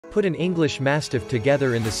Put an English Mastiff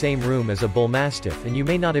together in the same room as a Bullmastiff and you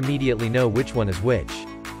may not immediately know which one is which.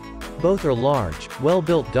 Both are large,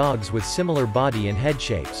 well-built dogs with similar body and head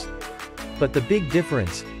shapes. But the big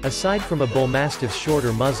difference, aside from a Bullmastiff's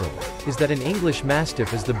shorter muzzle, is that an English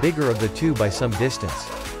Mastiff is the bigger of the two by some distance.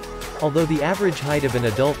 Although the average height of an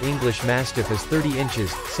adult English Mastiff is 30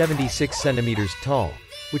 inches, 76 centimeters tall,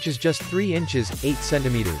 which is just 3 inches, 8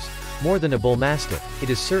 centimeters, more than a Bullmastiff, it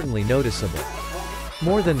is certainly noticeable.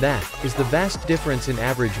 More than that, is the vast difference in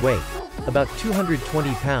average weight, about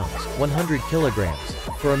 220 pounds, 100 kilograms,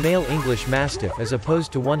 for a male English Mastiff as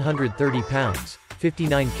opposed to 130 pounds,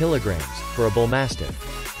 59 kilograms, for a Bullmastiff.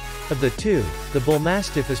 Of the two, the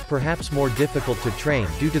Bullmastiff is perhaps more difficult to train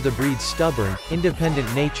due to the breed's stubborn,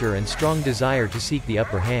 independent nature and strong desire to seek the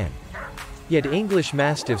upper hand. Yet English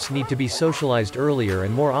Mastiffs need to be socialized earlier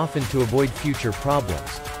and more often to avoid future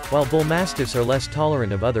problems, while Bullmastiffs are less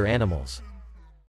tolerant of other animals.